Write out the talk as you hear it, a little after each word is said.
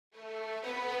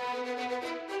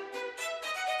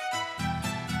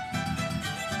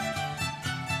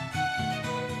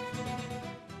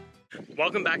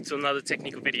Welcome back to another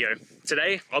technical video.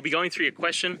 Today, I'll be going through your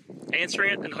question,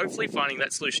 answering it, and hopefully finding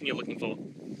that solution you're looking for.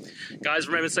 Guys,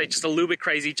 remember to stay just a little bit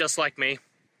crazy, just like me,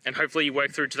 and hopefully you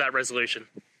work through to that resolution.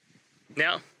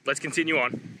 Now, let's continue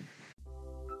on.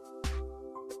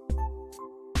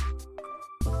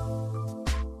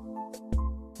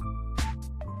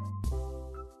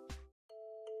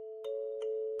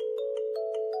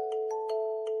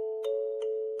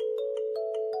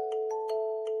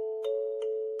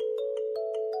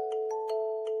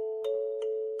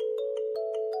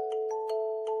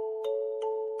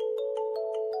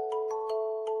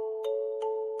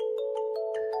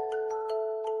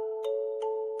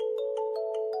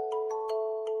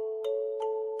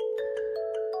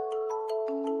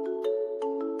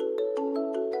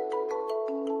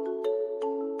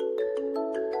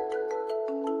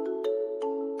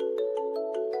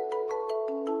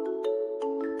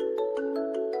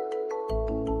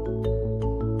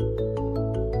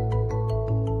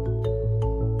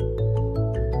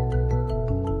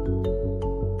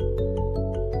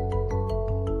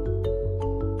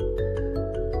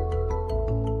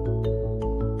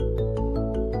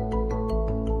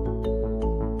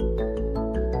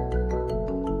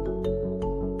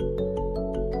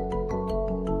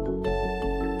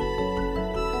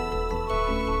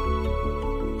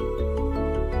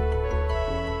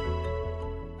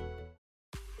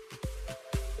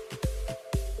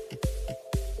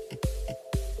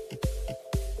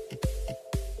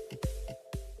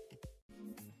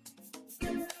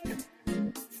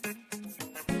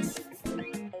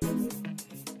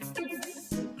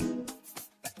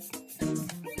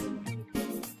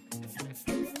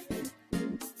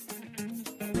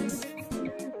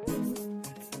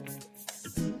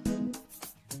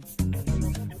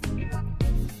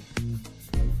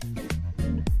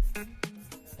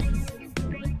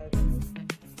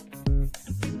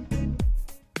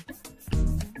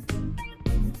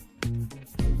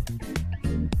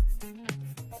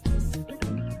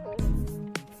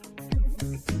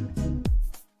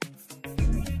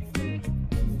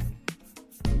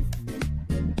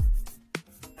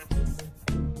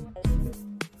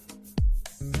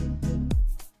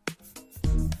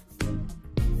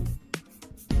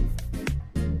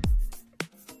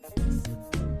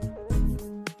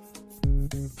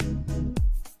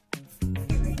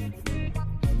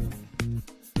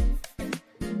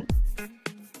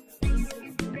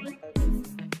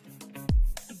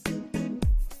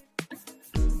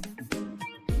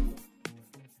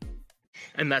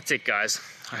 And that's it, guys.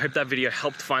 I hope that video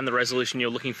helped find the resolution you're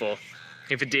looking for.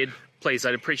 If it did, please,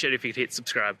 I'd appreciate it if you could hit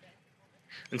subscribe.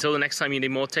 Until the next time you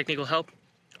need more technical help,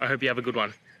 I hope you have a good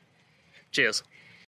one. Cheers.